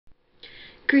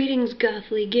Greetings,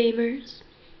 Gothly gamers,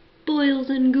 boils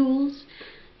and ghouls.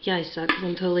 Yeah, I suck, 'cause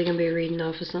I'm totally gonna be reading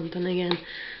off of something again.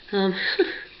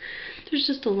 There's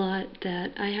just a lot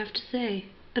that I have to say,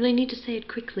 and I need to say it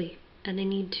quickly, and I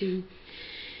need to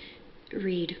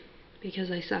read, because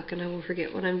I suck and I will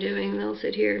forget what I'm doing, and I'll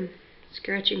sit here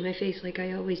scratching my face like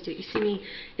I always do. You see me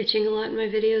itching a lot in my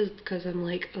videos, because I'm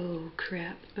like, oh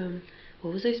crap,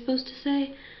 what was I supposed to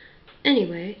say?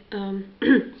 Anyway,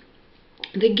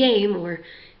 the game, or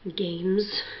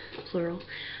games, plural,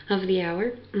 of the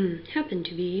hour happened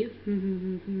to be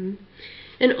in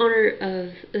honor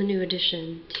of a new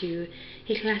addition to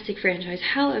a classic franchise.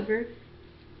 However,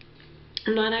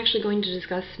 I'm not actually going to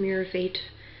discuss Mirror of Fate.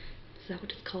 Is that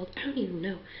what it's called? I don't even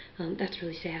know. That's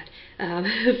really sad.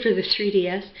 For the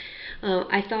 3DS.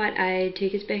 I thought I'd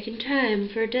take us back in time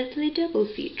for a Deathly Double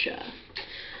feature.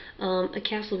 A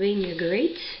Castlevania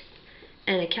great,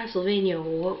 and a Castlevania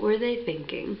what were they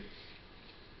thinking?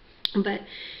 But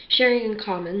sharing in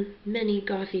common many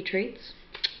gothy traits,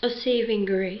 a saving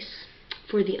grace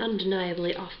for the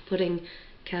undeniably off-putting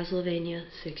Castlevania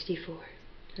 64.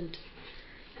 And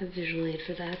a visual aid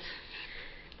for that.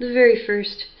 The very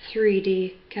first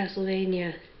 3D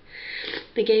Castlevania.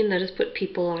 The game that has put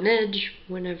people on edge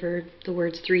whenever the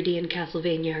words 3D and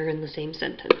Castlevania are in the same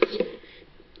sentence.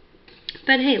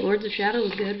 But hey, Lords of Shadow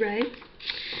was good, right?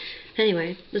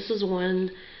 Anyway, this is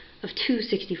one of two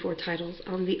 64 titles.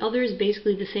 The other is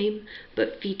basically the same,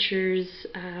 but features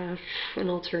an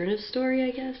alternative story,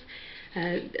 I guess.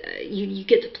 You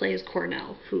get to play as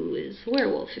Cornell, who is a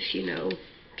werewolf, if you know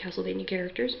Castlevania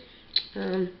characters.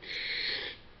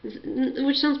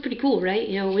 Which sounds pretty cool, right?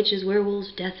 You know, witches,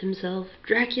 werewolves, Death himself,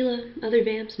 Dracula, other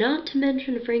vamps, not to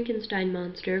mention a Frankenstein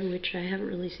monster, which I haven't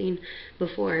really seen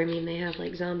before. I mean, they have,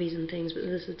 like, zombies and things, but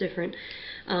this is different.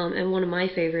 And one of my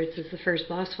favorites is the first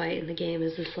boss fight in the game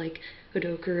is this, like,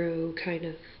 Odokuro kind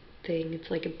of thing. It's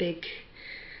like a big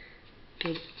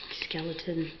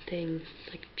skeleton thing,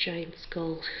 like a giant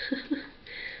skull.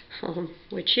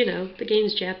 Which, you know, the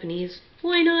game's Japanese.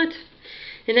 Why not?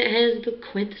 And it has the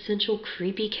quintessential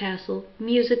creepy castle,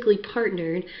 musically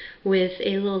partnered with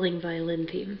a lulling violin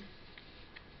theme.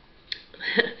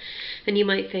 And you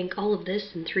might think, all of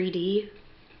this in 3D?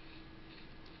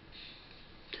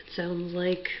 That sounds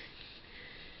like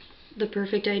the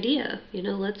perfect idea. You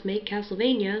know, let's make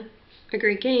Castlevania a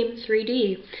great game,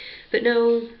 3D. But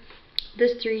no,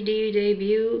 this 3D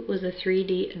debut was a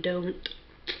 3D don't.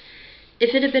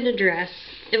 If it had been a dress,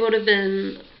 it would have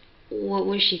been What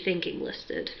Was She Thinking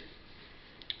listed.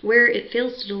 Where it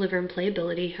fails to deliver in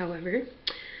playability, however,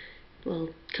 well,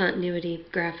 continuity,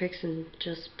 graphics, and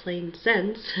just plain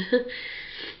sense,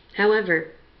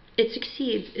 however, it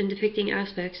succeeds in depicting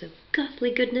aspects of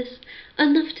gothly goodness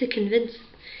enough to convince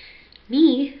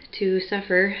me to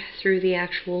suffer through the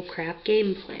actual crap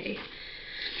gameplay.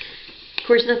 Of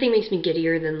course, nothing makes me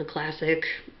giddier than the classic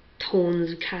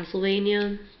tones of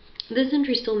Castlevania. This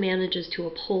entry still manages to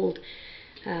uphold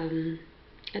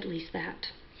at least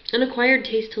that. An acquired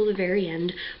taste till the very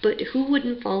end, but who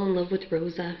wouldn't fall in love with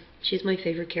Rosa? She's my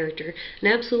favorite character. An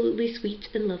absolutely sweet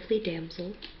and lovely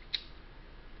damsel.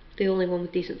 The only one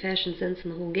with decent fashion sense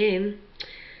in the whole game.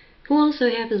 Who also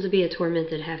happens to be a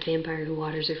tormented half-vampire who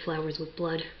waters her flowers with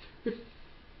blood.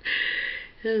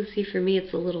 See, for me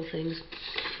it's the little things.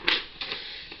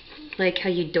 Like how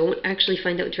you don't actually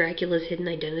find out Dracula's hidden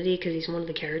identity because he's one of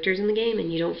the characters in the game,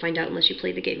 and you don't find out unless you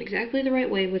play the game exactly the right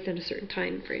way within a certain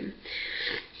time frame.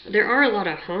 There are a lot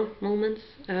of moments.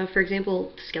 For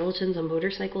example, skeletons on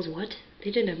motorcycles. What?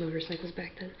 They didn't have motorcycles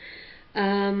back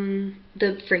then.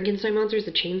 The Frankenstein monsters,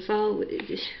 the chainsaw.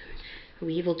 Are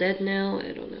we Evil Dead now?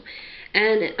 I don't know.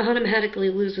 And it automatically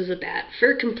loses a bat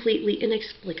for completely,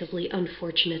 inexplicably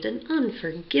unfortunate and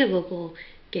unforgivable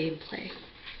gameplay.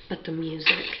 But the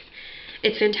music.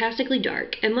 It's fantastically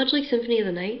dark, and much like Symphony of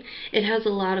the Night, it has a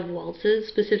lot of waltzes,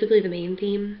 specifically the main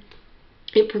theme.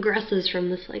 It progresses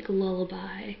from this, like,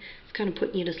 lullaby. It's kind of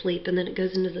putting you to sleep, and then it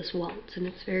goes into this waltz, and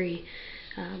it's very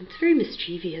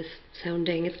mischievous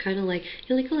sounding. It's kind of like,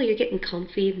 you're like, oh, you're getting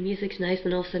comfy, the music's nice,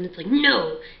 and all of a sudden it's like,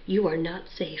 no, you are not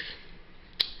safe.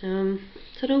 So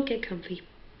don't get comfy.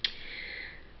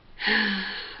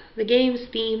 The game's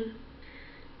theme,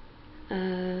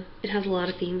 it has a lot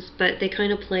of themes, but they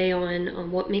kind of play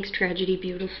on what makes tragedy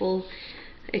beautiful,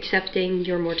 accepting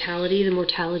your mortality, the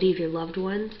mortality of your loved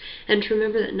ones, and to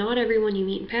remember that not everyone you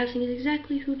meet in passing is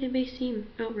exactly who they may seem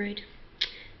outright.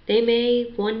 They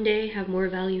may one day have more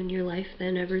value in your life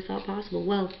than ever thought possible.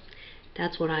 Well,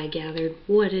 that's what I gathered,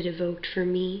 what it evoked for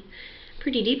me.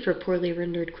 Pretty deep for a poorly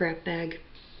rendered crap bag.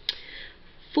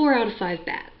 4 out of 5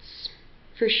 bats,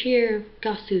 for sheer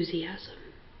gothusiasm.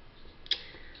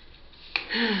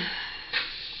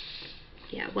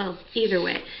 Yeah, well, either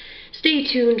way, stay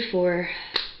tuned for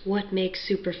what makes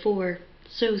Super 4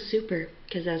 so super,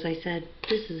 because as I said,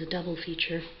 this is a double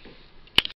feature.